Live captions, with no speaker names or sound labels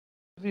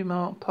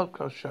Mark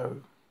podcast show.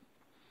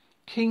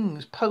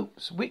 Kings,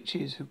 popes,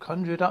 witches who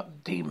conjured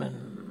up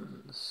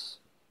demons.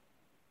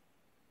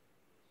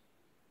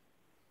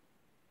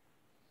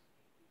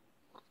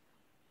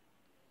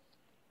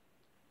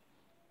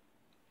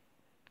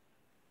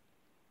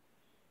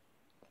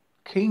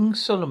 King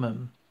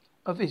Solomon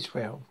of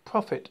Israel,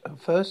 prophet and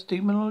first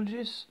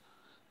demonologist.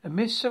 The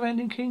myth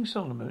surrounding King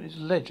Solomon is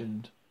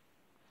legend.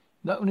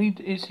 Not only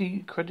is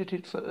he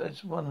credited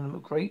as one of the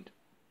great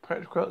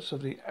patriarchs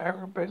of the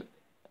Abrahamic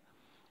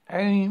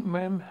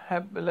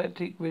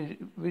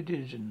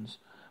religions,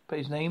 but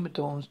his name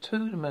adorns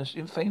two of the most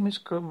infamous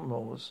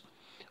grimoires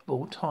of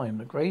all time,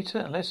 the Greater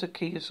and Lesser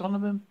Key of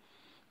Solomon.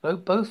 Though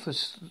both were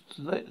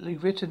slightly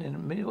written in the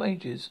Middle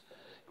Ages,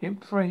 the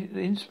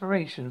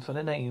inspiration for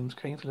the names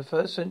came from the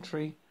first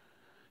century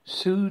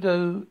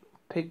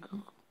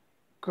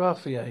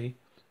pseudepigraphy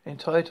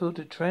entitled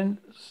The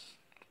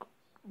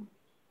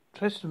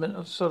Testament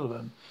of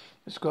Solomon,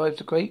 describes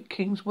the great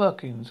king's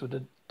workings with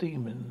the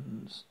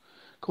demons.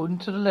 According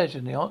to the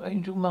legend, the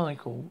archangel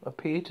Michael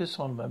appeared to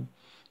Solomon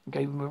and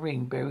gave him a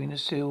ring bearing the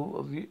seal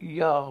of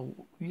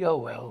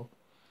Yoel,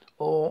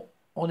 or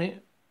on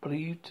it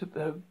believed to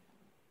have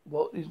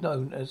what is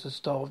known as the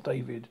Star of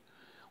David,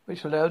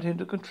 which allowed him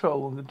to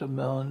control and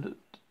demand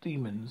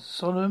demons.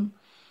 Solomon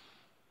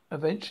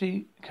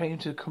eventually came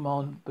to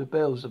command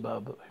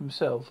Beelzebub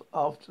himself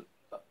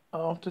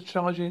after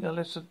charging a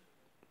lesser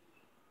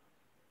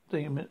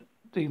demon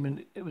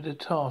with the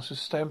task of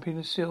stamping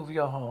the seal of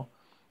Yahweh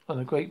on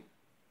the great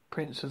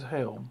prince of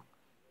hell.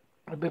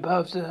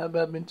 Beelzebub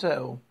had been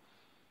told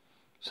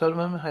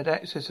Solomon had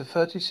access to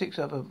 36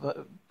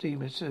 other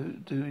demons to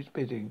do his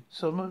bidding.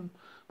 Solomon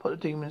put the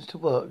demons to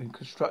work in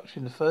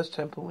constructing the first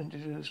temple in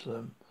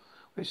Jerusalem,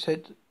 which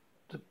said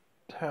to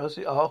house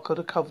the Ark of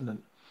the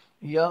Covenant,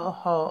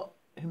 Yahweh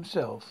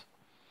himself.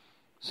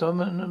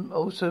 Solomon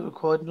also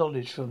acquired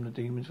knowledge from the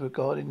demons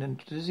regarding the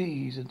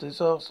disease and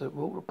disaster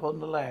wrought upon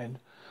the land,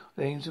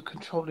 with the aims of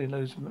controlling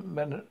those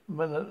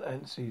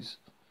maleficencies.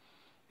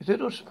 It's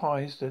little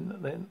surprise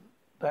then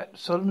that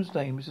Solomon's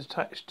name is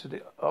attached to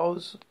the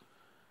Ars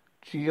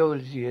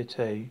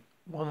Georgiae,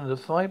 one of the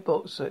 5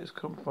 books that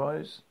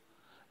comprise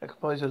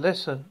the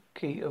Lesser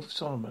Key of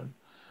Solomon,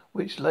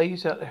 which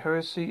lays out the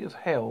heresy of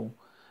hell,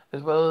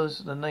 as well as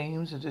the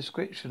names and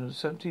description of the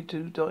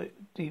 72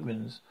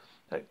 demons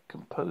that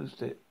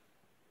comprise it.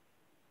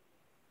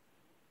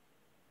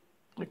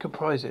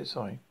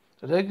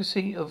 The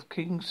legacy of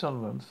King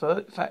Solomon,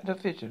 fact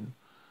of vision,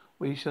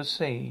 we shall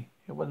see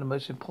in one of the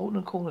most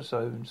important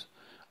cornerstones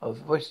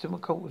of Western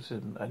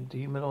occultism and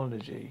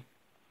demonology.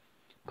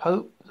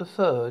 Pope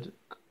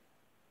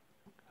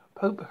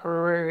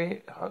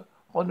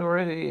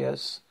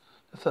Honorius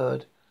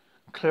III,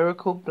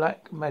 clerical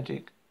black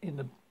magic in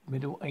the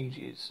Middle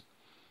Ages.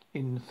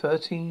 In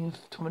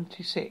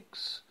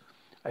 1326,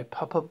 a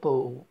papal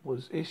bull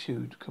was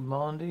issued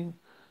commanding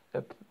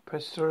a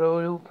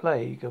pestilential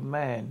plague of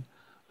man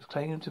was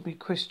claimed to be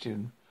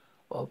Christian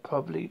while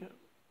probably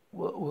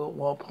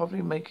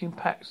making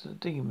pacts with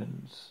the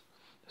demons.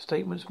 The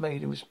statements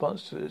made in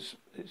response to its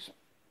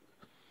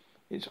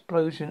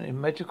explosion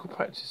in medical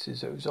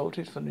practices that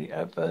resulted from the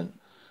advent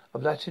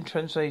of Latin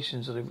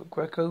translations of the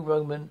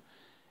Greco-Roman,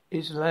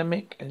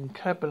 Islamic and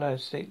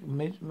Kabbalistic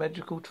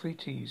magical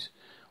treatises,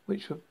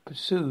 which were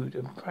pursued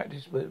and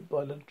practiced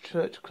by the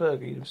church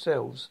clergy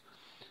themselves.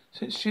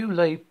 Since few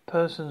lay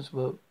persons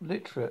were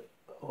literate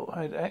or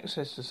had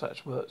access to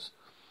such works,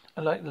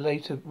 unlike the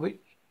later witch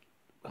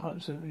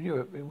hunts of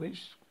Europe, in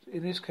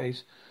this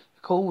case,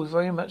 the call was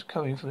very much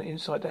coming from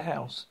inside the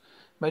house.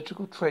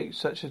 Magical traits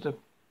such as the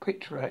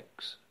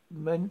Pictrax,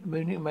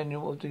 Munich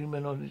Manual of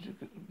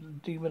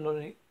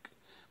Demonic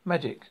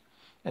Magic,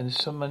 and the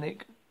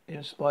Solomonic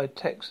inspired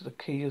text of the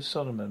Key of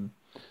Solomon,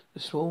 the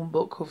Sworn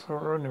Book of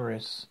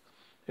Honorius,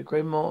 the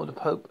Grimoire of the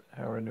Pope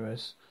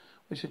Honorius,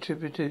 which is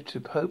attributed to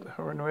Pope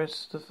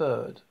Honorius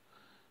III,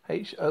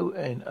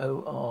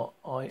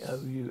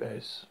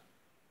 Honorius,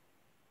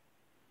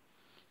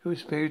 who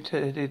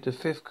spearheaded the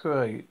Fifth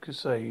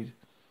Crusade.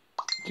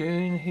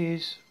 During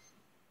his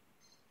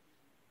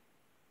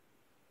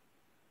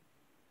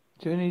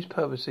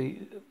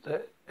papacy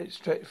that it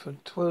stretched from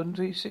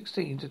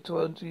 2016 to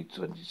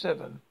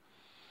 2027,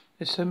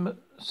 the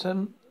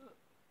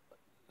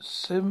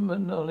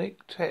Simonic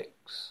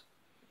texts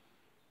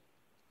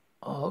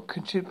are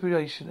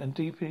continuation and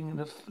deepening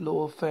the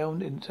law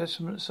found in the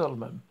Testament of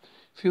Solomon,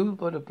 fueled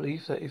by the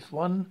belief that if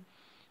one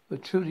were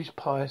truly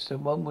pious,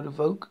 then one would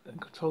evoke and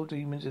control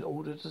demons in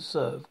order to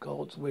serve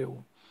God's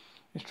will.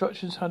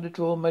 Instructions how to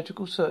draw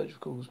magical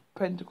circles,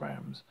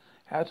 pentagrams,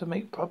 how to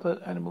make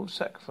proper animal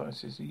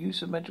sacrifices, the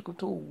use of magical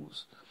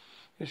tools,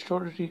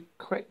 astrology,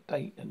 correct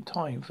date and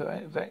time for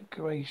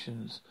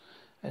evacuations,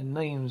 and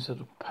names of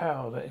the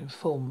power that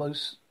inform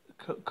most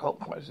cult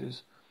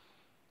practices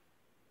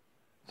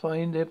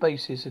find their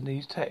basis in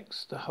these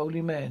texts. The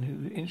holy man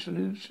who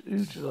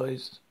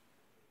utilized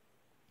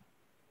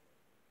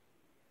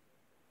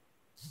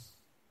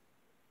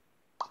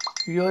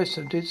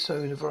them did so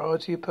in a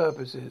variety of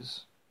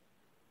purposes.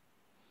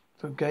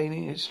 from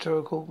gaining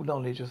historical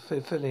knowledge of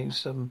fulfilling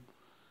some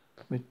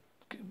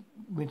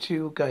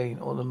material gain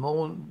or the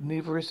more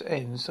nefarious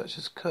ends such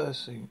as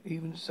cursing.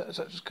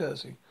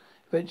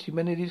 Eventually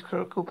many of these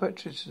clerical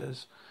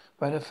practitioners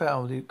ran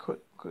afoul of the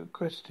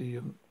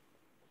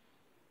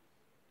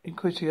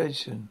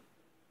Inquisition,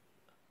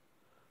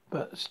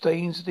 but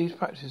stains of these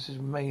practices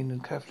remain in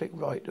the Catholic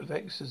rite of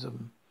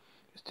exorcism.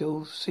 It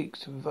still seeks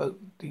to provoke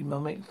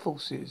demonic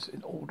forces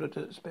in order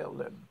to expel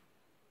them.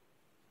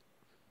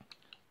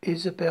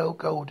 Isabel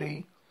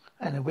Goldie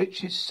and the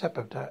Witch's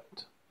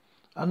Sabbatat.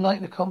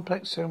 Unlike the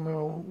complex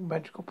ceremonial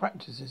magical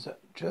practices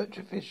that church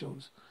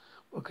officials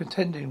were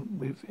contending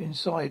with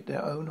inside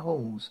their own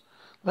halls,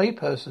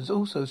 laypersons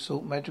also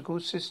sought magical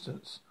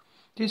assistance.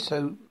 Did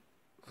so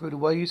through the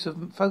ways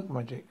of folk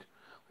magic,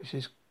 which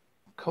is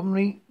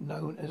commonly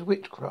known as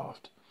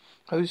witchcraft.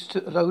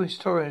 Although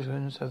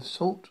historians have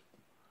sought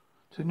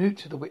to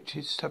neuter the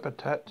witch's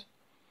sabbatat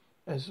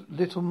as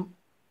little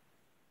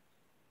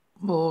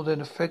more than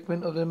a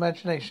figment of the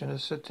imagination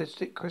of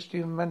sadistic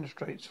Christian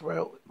magistrates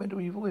throughout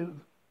medieval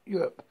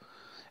Europe,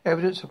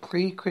 evidence of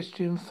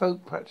pre-Christian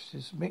folk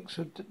practices mixed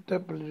with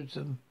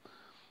diabolism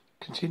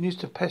continues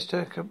to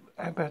pester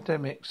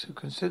academics who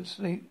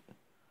consistently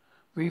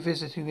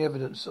revisiting the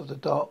evidence of the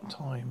dark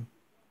time.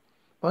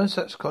 One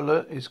such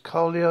scholar is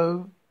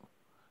Carlo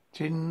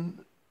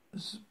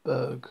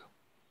Ginzburg,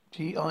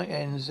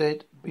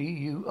 Ginzbury,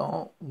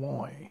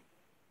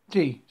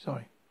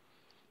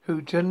 who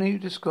generally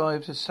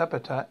describes the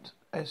Sabbatat,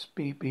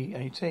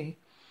 SBBAT,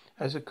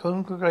 as a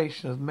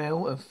congregation of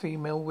male and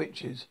female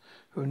witches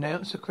who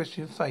renounce the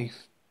Christian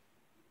faith,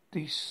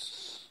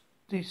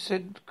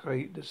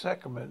 desecrate the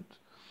sacrament,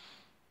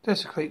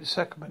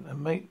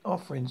 and make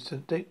offerings to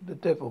the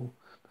devil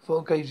before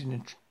engaging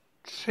in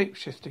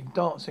shape-shifting,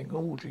 dancing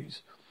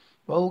orgies.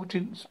 While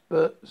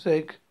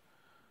Ginzburg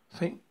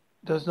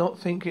does not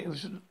think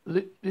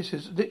this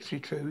is literally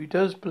true, he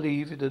does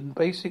believe that the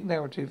basic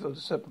narrative of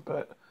the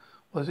Sabbatat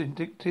was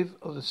indicative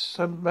of the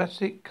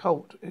Sabbatic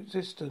cult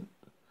existent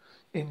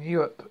in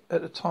Europe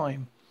at the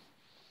time.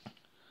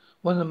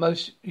 One of the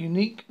most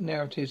unique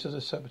narratives of the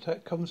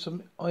Sabbatat comes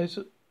from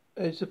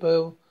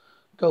Isabel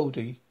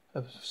Goldie,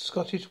 a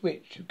Scottish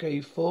witch who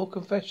gave 4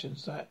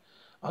 confessions that,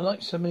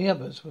 unlike so many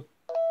others, were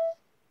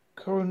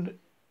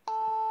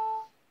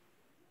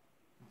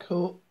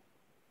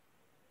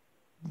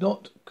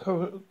not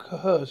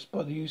coerced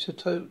by the use of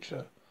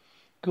torture.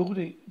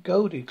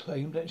 Goldie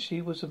claimed that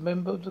she was a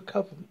member of a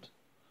covenant,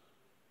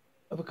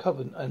 and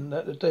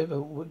that the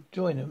devil would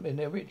join them in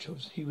their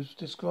rituals. He was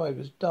described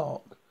as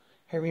dark,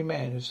 hairy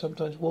man who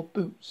sometimes wore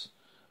boots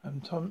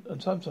and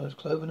sometimes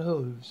cloven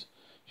hooves.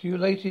 She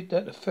related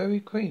that the fairy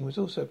queen was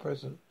also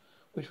present,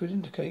 which would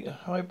indicate a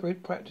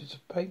hybrid practice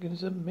of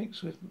paganism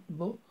mixed with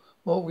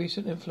more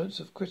recent influence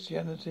of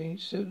Christianity,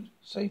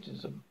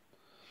 Satanism.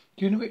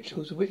 During the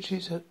rituals, the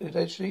witches had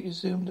allegedly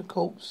exhumed the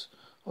corpse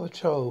of a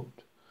child,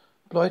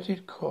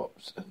 blighted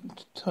crops,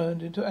 and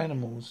turned into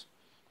animals,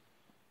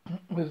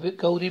 with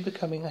Goldie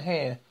becoming a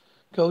hare.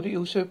 Goldie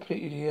also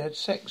repeatedly had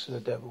sex with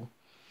the devil.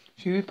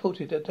 She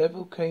reported that the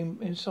devil came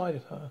inside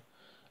of her,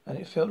 and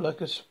it felt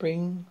like a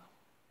spring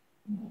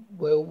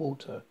well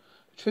water.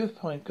 The truth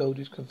behind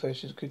Goldie's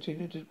confessions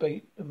continued to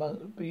be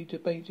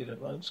debated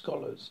among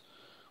scholars,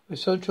 with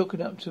some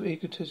chalking up to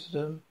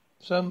egotism,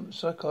 some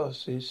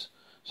psychosis,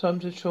 some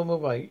to trauma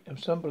rate, and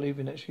some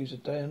believing that she's a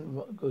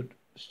damn good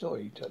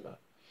storyteller.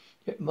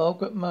 Yet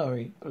Margaret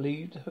Murray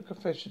believed her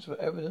confessions were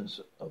evidence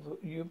of a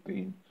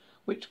European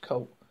witch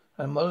cult,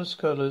 and modern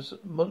scholars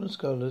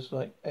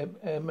like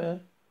Emma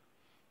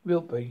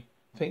Wilby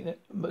think that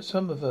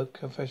some of her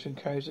confession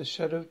carries a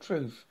shadow of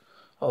truth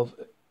of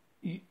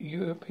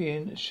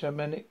European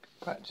shamanic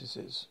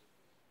practices.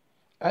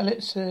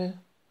 Alistair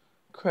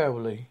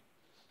Crowley,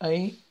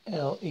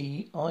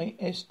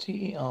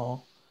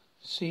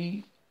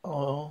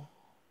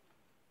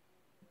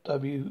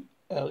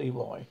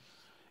 AleisterCrwley.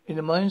 In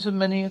the minds of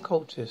many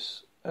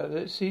occultists,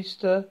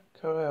 Aleister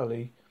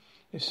Crowley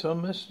is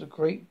synonymous with the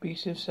great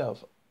beast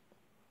himself,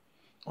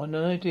 on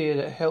an idea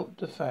that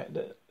helped the fact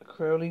that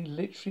Crowley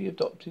literally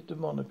adopted the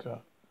moniker.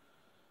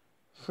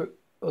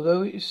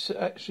 Although it is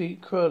actually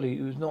Crowley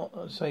who is not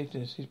a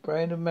Satanist, his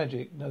brand of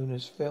magic, known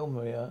as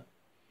Thelema,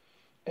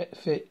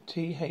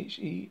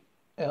 Thelema,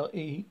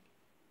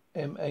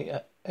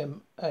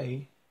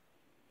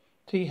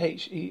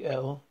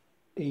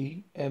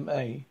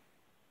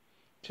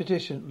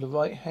 tradition, the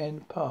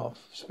right-hand path,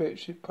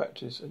 spiritual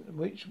practice, and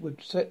which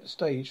would set the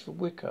stage for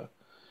Wicca.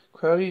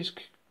 Crowley is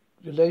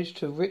alleged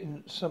to have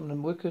written some of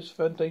Wicca's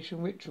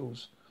foundation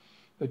rituals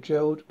for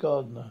Gerald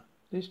Gardner.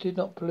 This did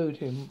not preclude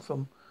him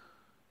from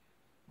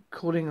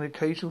calling an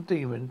occasional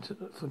demon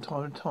from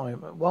time to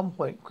time. At one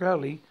point,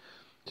 Crowley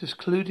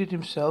secluded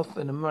himself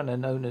in a manor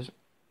known as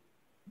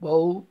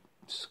Boleskine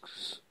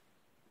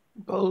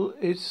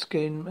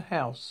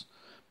House,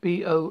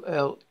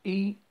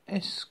 Boleskine,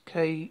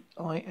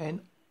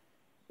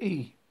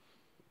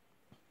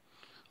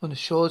 on the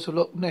shores of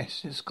Loch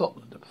Ness in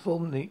Scotland to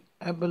perform the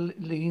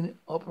Abilene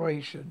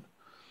Operation,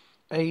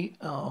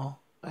 ARAM,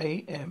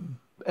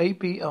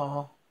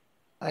 Abramelin,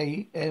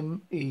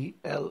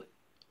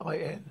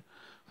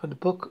 from the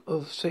Book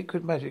of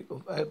Sacred Magic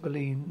of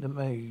Abilene the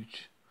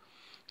Mage.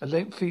 A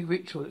lengthy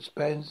ritual that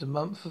spans a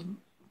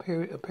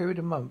period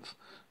of month.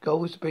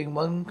 Goal is to bring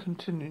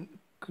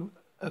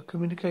a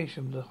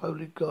communication with the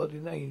holy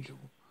guardian angel.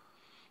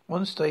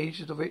 One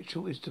stage of the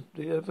ritual is the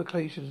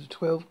evocation of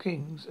 12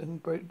 kings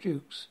and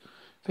dukes.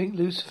 Think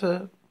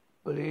Lucifer,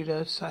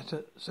 Belial,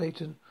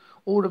 Satan,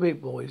 all the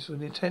big boys,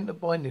 with the intent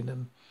of binding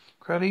them.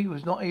 Crowley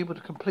was not able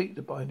to complete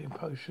the binding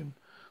potion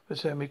for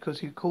ceremony because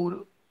he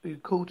called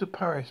to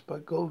Paris by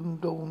Golden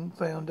Dawn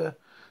founder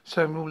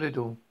Samuel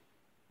Liddell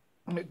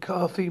and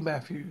McCarthy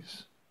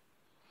Matthews.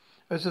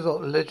 As a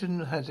result,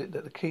 legend has it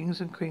that the kings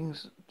and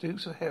queens,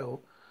 dukes of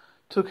hell,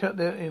 took out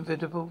their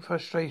inevitable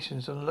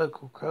frustrations on the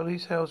local.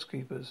 Crowley's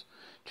housekeepers'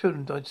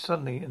 children died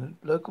suddenly, and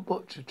the local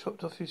butcher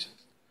chopped the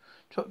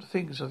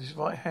fingers of his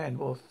right hand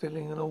while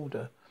filling an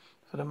order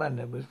for the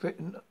manor. Was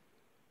written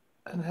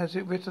and has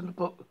it written the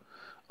book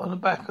on the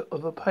back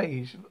of a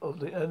page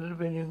of the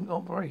aluminium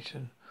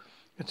operation.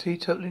 A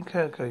teetotaling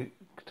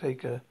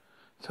caretaker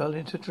fell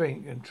into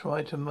drink and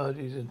tried to murder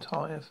his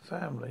entire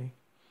family.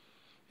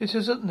 This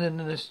isn't then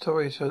the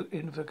notorious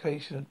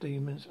invocation of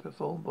demons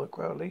performed by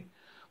Crowley.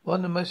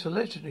 One of the most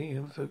legendary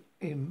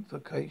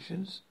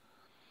invocations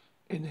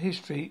in the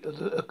history of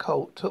the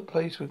occult took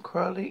place when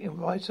Crowley and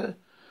writer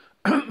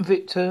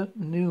Victor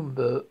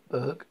Neuberg,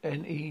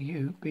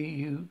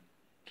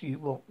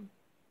 Neubugg,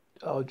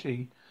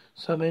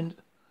 summoned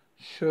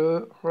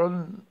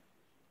Choronzon,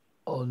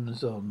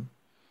 Choronzon,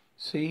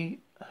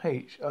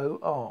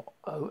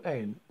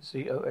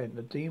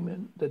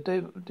 the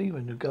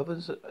demon who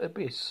governs the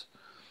abyss,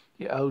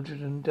 the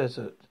Aldrin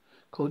Desert.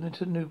 According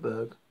to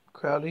Neuberg,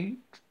 Crowley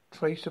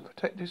traced a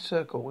protective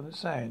circle in the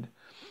sand,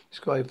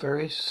 described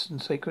various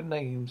and sacred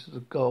names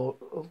of God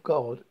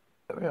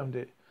around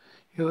it.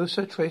 He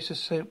also traced a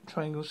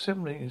triangle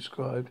similarly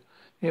inscribed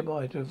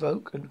nearby to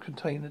evoke and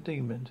contain the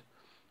demon.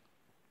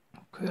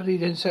 Crowley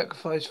then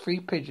sacrificed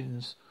 3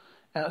 pigeons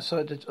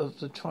outside of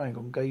the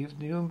triangle and gave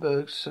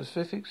Nuremberg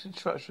specific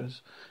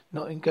instructions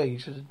not to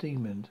engage with the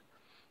demon.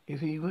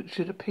 If he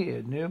should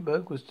appear,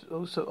 Nuremberg was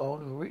also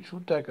armed with a ritual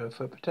dagger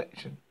for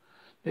protection.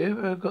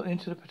 Nuremberg got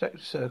into the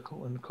protective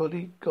circle and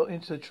Crowley got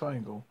into the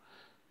triangle,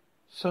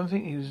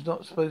 something he was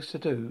not supposed to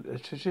do,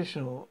 as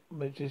traditional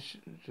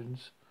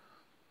magicians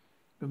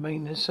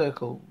remain in the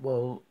circle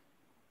while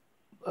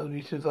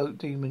only to evoke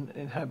demon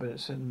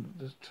inhabitants in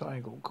the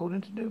triangle. According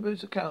to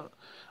Nuremberg's account,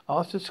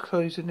 after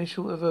Crowley's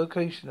initial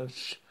evocation of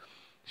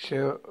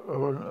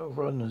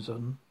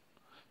Choronzon,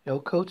 the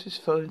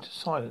occultist fell into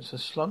silence and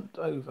slumped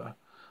over.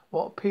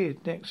 What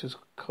appeared next was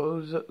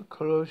Choronzon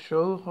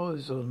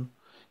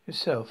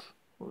himself,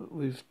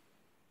 which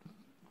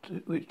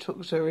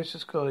took various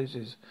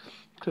disguises,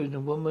 including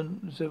a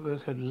woman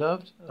Nuremberg had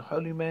loved, a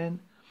holy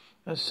man,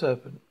 and a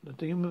serpent. The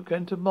demon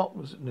began to mock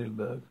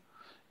Nuremberg.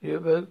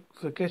 Nuremberg,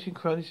 forgetting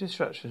Crowley's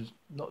instructions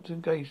not to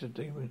engage the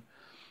demon,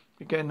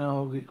 began to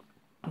argue.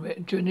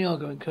 During the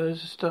argument, Crowley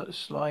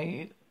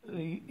slightly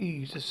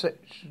raised a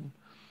section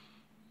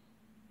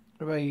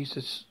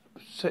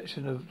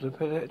of the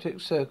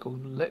protective circle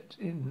and leapt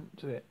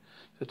into it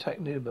to attack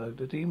Nuremberg.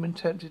 The demon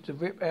attempted to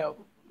rip out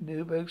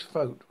Nuremberg's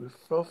throat with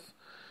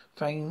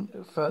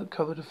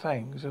covered with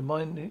fangs,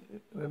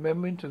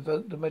 remembering to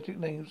evoke the magic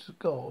names of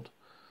God.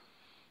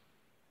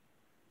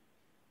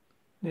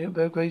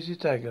 Nuremberg raised his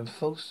dagger and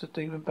forced the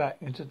demon back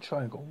into the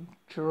triangle.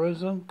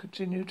 Choronzon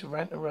continued to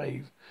rant and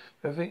rave,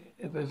 but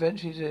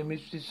eventually his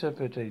image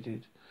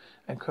dissipated,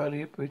 and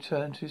Crowley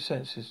returned to his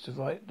senses to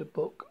write the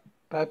book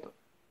Babylon,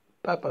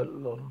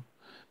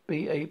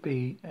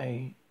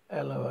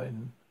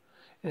 Babalon,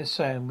 in the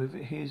sand with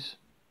his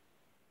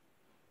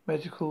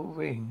magical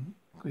ring,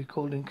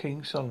 recalling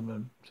King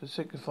Solomon, to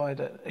signify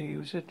that he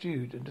was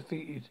subdued and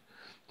defeated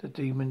the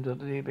demon of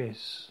the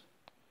abyss.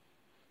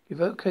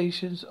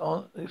 Evocations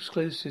aren't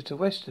exclusive to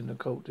Western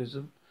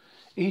occultism.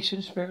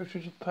 Eastern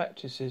spiritual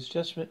practices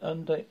just been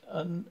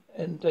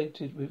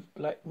inundated with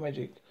black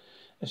magic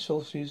and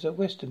sorceries are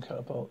Western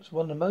counterparts.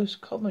 One of the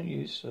most common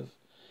use of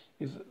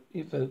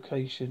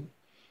evocation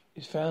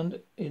is found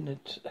in the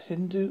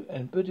Hindu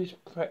and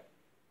Buddhist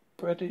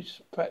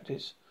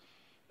practice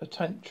of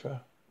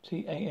Tantra,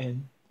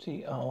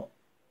 Tantra,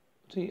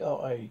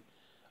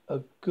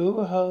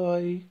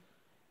 Agurai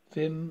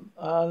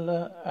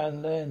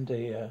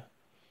Vimalanandaya,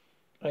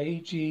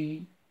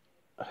 Aghorai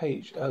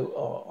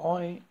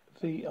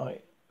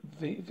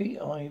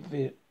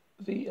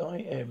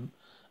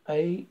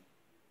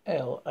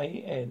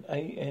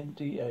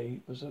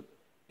was an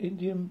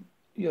Indian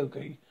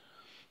yogi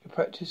who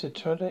practiced a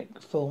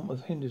Tantric form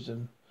of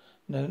Hinduism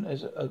known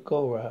as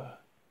Agora,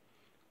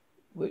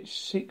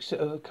 which seeks to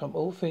overcome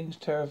all things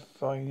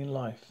terrifying in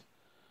life,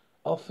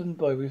 often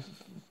by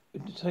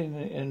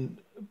entertaining and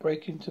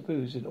breaking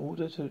taboos in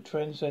order to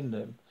transcend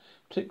them,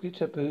 particularly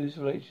taboos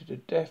related to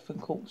death and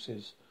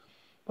corpses.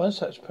 One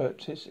such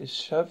practice is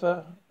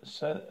Shava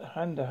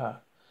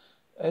Sandhaha,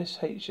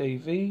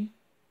 SHAV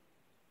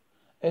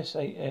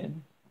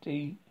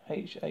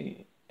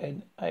SANDHAHA,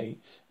 VNA,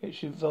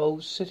 which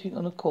involves sitting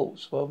on a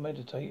corpse while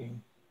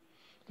meditating.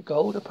 The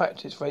goal of the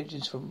practice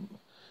ranges from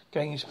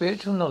gaining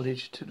spiritual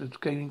knowledge to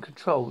gaining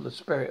control of the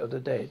spirit of the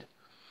dead.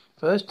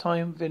 First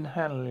time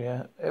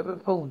Vinhalia ever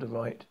performed the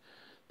rite,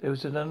 there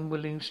was an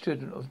unwilling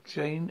student of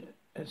Jain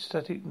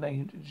aesthetic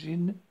named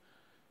Jin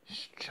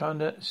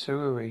Chana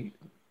Sururi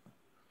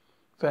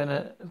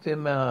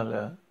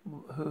Vimala,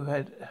 who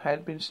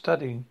had been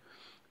studying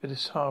with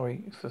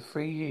Sari for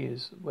 3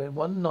 years, when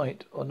one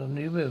night on a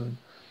new moon,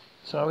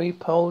 Sari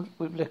pulled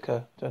with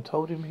liquor and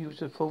told him he was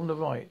to perform the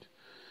rite,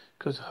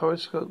 because the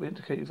horoscope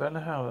indicated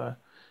Vanhala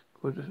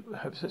would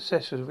have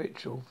success with the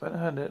ritual.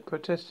 Vanhala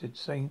protested,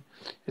 saying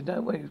in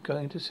no way he was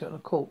going to sit on a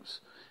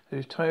corpse, and he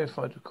was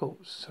terrified of the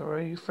corpse.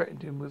 Sari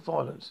threatened him with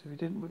violence if he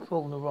didn't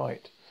perform the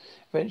rite.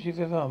 Eventually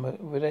Vivama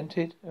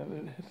relented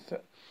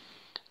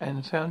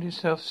and found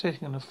himself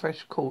sitting on a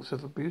fresh corpse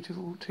of a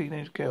beautiful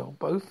teenage girl.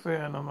 Both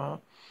Vianama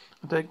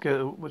and that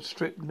girl were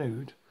stripped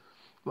nude,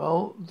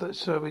 while that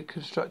Sari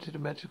constructed a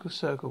magical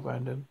circle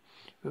around them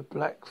with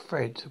black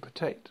thread to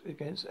protect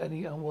against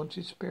any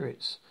unwanted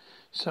spirits.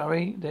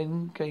 Sari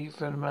then gave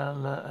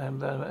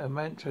Vimala a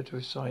mantra to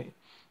recite,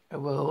 as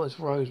well as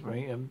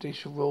rosemary and a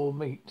dish of raw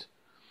meat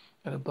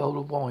and a bowl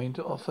of wine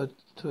to offer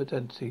to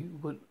identity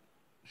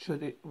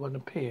should it one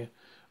appear.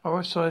 I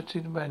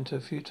recited the mantra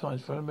a few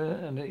times for a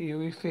minute, and an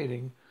eerie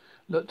feeling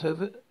looked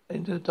over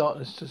into the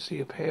darkness to see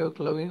a pair of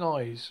glowing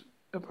eyes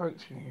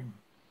approaching him.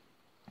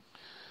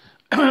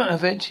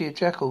 Eventually a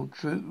jackal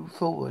drew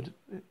forward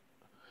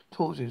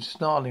towards him,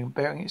 snarling,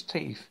 baring its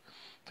teeth.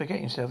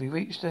 Forgetting himself, he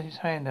reached his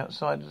hand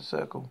outside of the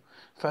circle,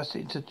 thrust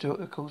it into the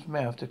jackal's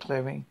mouth,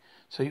 declaring,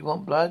 "So you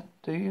want blood,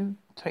 do you?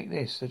 Take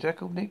this." The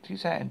jackal nicked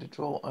his hand to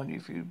draw only a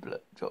few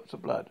drops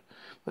of blood,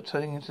 but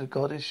turning into the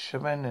goddess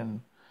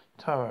Shamanan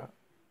Tara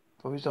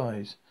for his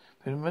eyes.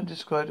 Penman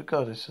described the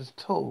goddess as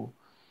tall,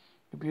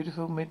 with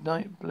beautiful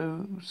midnight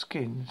blue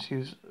skin.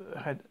 She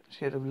had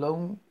a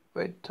long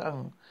red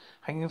tongue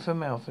hanging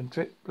from her mouth and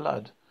dripped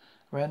blood.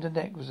 Around her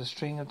neck was a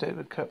string of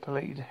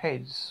decapitated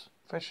heads,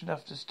 fresh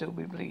enough to still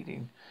be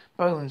bleeding.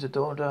 Bones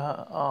adorned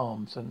her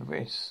arms and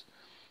wrists,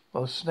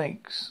 while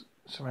snakes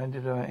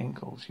surrounded her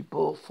ankles. She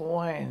bore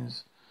 4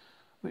 hands,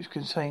 which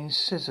contained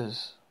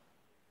scissors,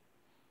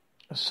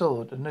 a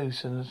sword, a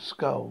noose, and a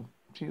skull.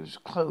 She was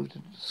clothed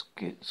in a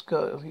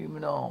skirt of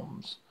human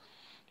arms.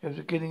 This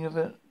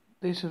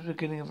was the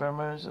beginning of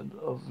Rama's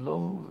of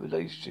long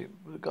relationship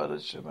with the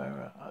goddess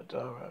Shamara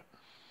Adara,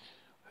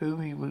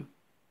 whom he would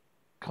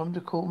come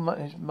to call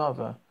his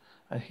mother,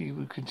 and he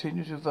would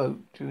continue to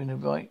vote during the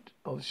rite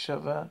of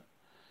Shiva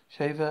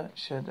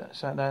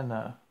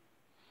Sadhana.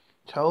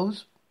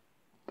 Charles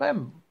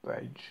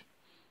Bambridge.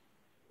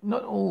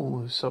 Not all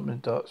who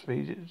summoned dark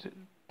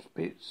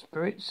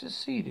spirits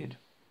succeeded,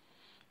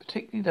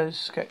 particularly those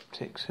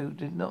skeptics who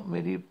did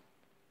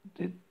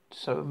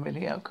so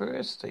merely out of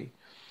curiosity.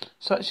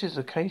 Such is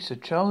the case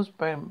of Charles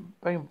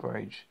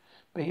Bainbridge,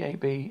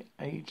 Babage,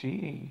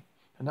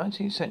 a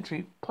 19th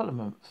century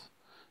polymath,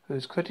 who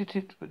is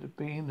credited with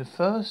being the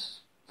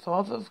first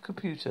father of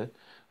computer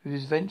with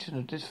his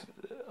invention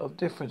of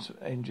difference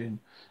engine,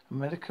 a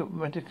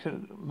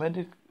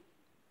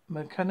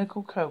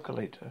mechanical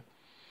calculator.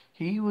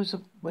 When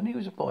he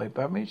was a boy,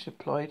 Babbage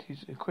applied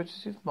his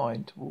inquisitive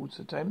mind towards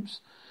attempts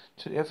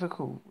to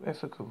ethical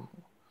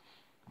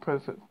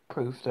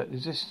proof that the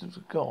existence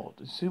of God,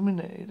 assuming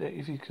that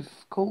if he could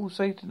call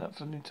Satan up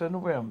from the eternal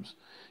realms,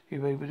 he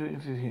would be able to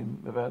interview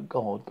him about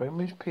God.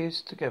 Babbage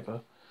pieced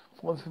together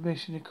what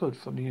information he could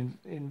from the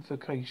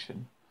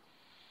invocation.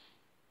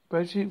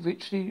 Babbage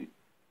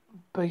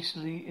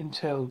basically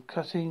entailed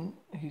cutting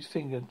his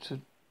finger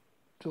to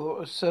draw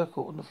a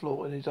circle on the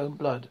floor in his own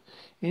blood,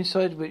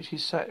 inside which he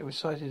sat and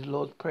recited the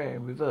Lord's Prayer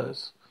in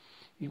reverse.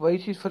 He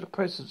waited for the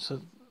presence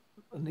of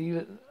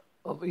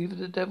either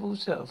the devil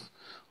himself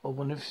or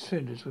one of his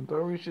friends, when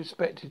Babbage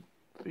expected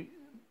to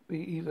be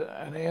either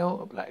an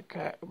owl, a black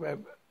cat, a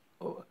rabbit,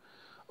 or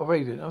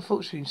raven.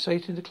 Unfortunately,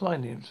 Satan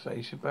declined the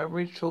invitation.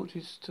 Babbage chalked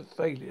his to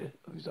failure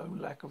of his own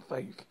lack of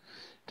faith,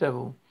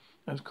 devil,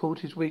 and was called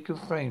his weakened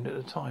frame at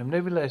the time.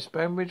 Nevertheless,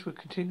 Babbage would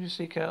continue to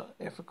seek out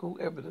ethical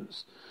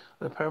evidence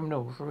of the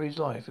paranormal for his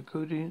life,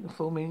 including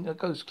forming a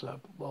ghost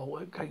club while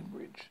at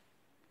Cambridge.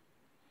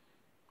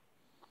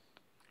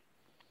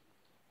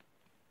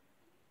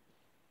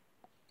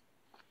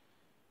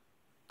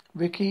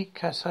 Ricky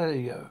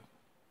Kasso,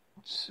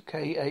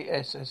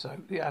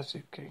 Kasso, the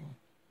Acid King.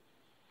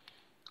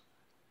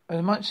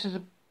 As much as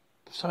the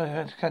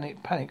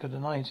psychedelic panic of the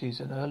 90s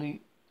and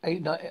early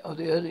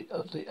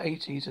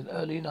 80s and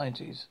early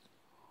 90s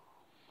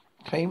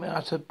came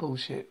utter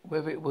bullshit,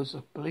 whether it was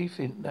a belief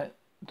in that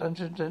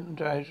Dungeons and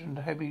Dragons and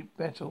heavy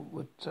metal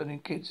were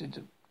turning kids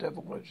into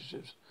devil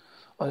worshippers,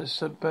 or the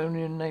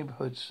suburban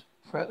neighborhoods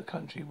throughout the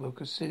country were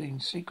considering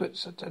secret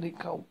satanic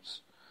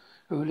cults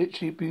who were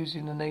literally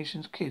abusing the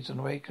nation's kids on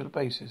a regular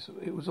basis.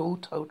 It was all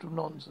total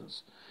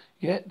nonsense.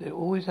 Yet there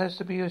always has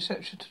to be an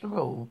exception to the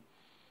rule,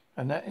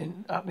 and that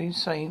utterly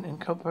insane and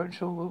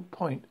incomprehensible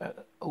point in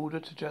order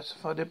to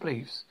justify their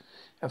beliefs,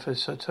 and for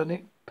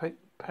satanic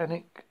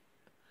panic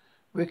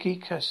Ricky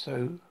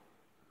Casto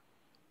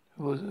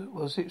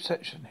was the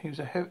exception. He was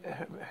a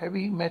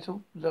heavy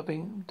metal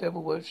loving,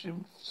 devil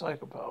worshipping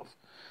psychopath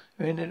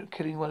who ended up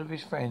killing one of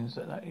his friends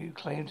that he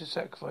claimed to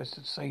sacrifice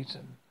to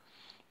Satan.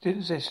 It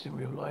didn't exist in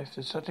real life.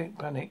 The satanic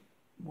panic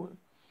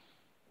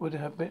would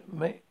have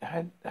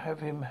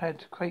had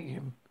to create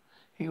him.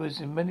 He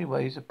was in many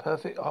ways a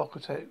perfect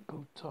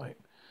archetypal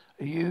type.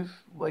 A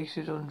youth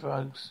wasted on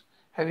drugs,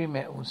 heavy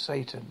metal and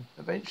Satan,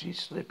 eventually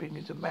slipping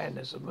into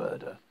madness and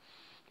murder.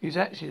 He was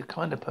actually the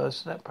kind of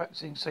person that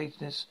practicing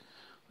Satanists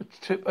would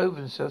trip over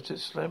himself to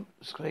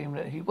exclaim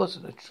that he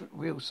wasn't a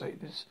real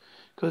Satanist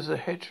because of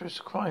the heteros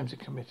crimes he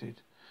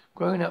committed.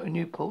 Growing up in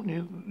Newport,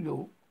 New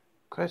York,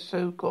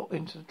 Cresto got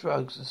into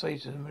drugs and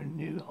Satanism in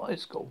new high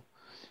school,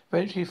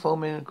 eventually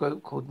forming a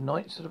group called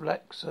Knights of the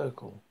Black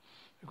Circle.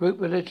 The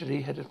group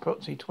allegedly had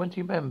approximately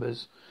 20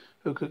 members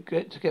who could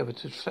get together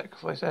to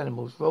sacrifice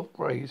animals, rob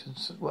graves, and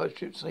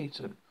worship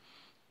Satan.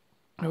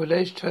 They were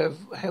alleged to have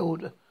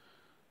held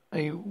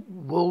a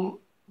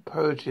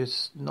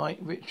Walpurgis night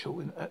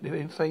ritual at the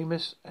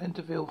infamous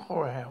Anderville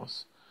Horror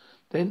House.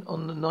 Then,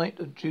 on the night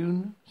of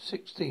June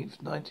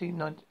 16th,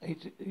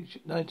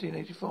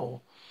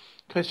 1984,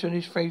 Chester and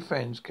his three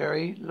friends,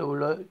 Gary,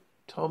 Lola,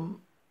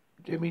 Tom,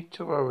 Jimmy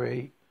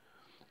Torore,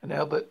 and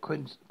Albert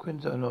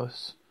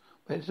Quinzanos,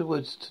 went to the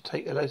woods to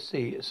take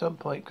LSD. At some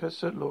point,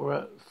 Chester and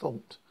Laura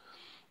fought.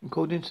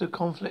 According to the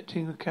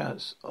conflicting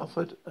accounts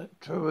offered at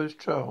Toro's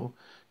trial,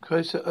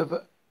 Chester,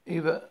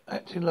 either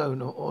acting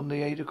alone or on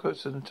the aid of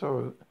Chester and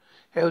Toro,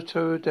 held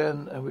Toro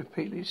down and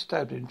repeatedly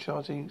stabbed him,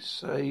 chanting,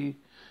 "Say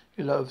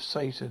you love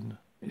Satan."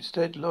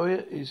 Instead, Laura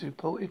is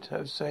reported to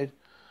have said,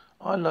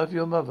 "I love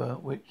your mother,"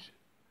 which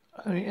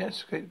only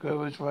escalated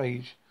Grover's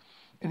rage.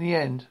 In the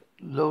end,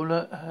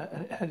 Lola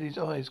had his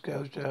eyes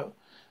gouged out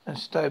and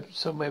stabbed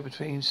somewhere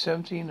between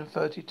 17 and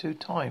 32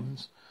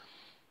 times.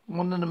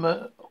 Once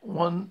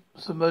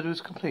the murder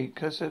was complete,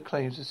 Custer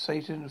claims that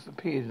Satan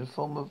appeared in the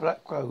form of a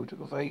black crow to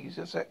convey his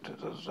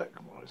acceptance as a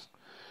sacrifice.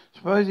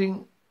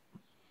 Supposing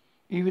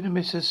even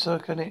amidst the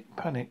satanic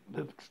panic,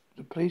 the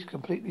police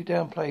completely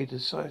downplayed the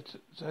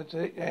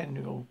satanic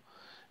annual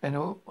and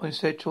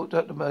instead chalked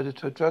up the murder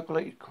to a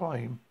drug-related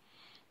crime,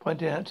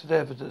 pointing out to the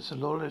evidence that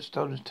Lawler had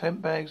stolen 10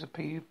 bags of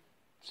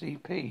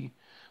PCP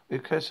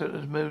with Custer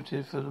as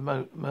motive for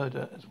the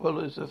murder, as well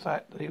as the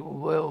fact that they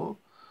were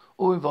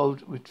all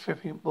involved with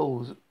tripping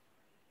balls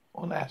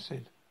on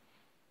acid.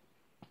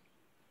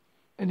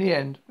 In the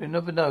end, we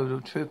never know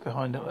the truth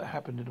behind what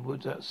happened in the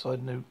woods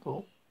outside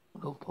Newport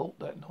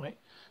that night.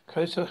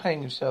 Coso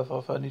hanged himself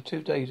after only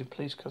 2 days of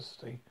police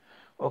custody,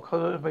 while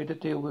Coso made a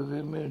deal with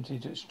immunity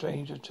to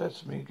exchange a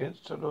testimony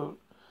against Jr.,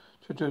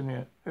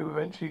 who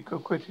eventually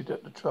acquitted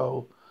at the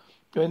trial.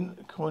 Then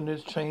the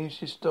coroners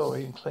changed his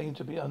story and claimed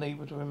to be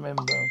unable to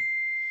remember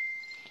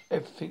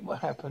everything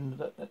what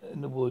happened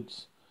in the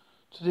woods.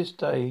 To this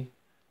day,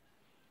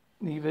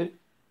 the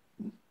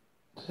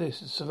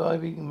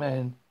surviving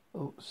man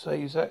will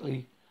say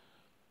exactly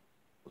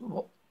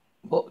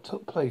what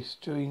took place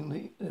during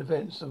the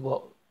events of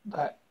what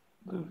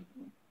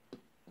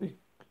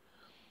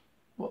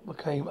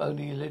became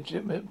only a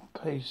legitimate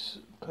place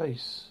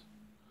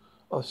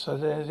of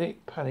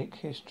satanic panic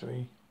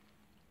history.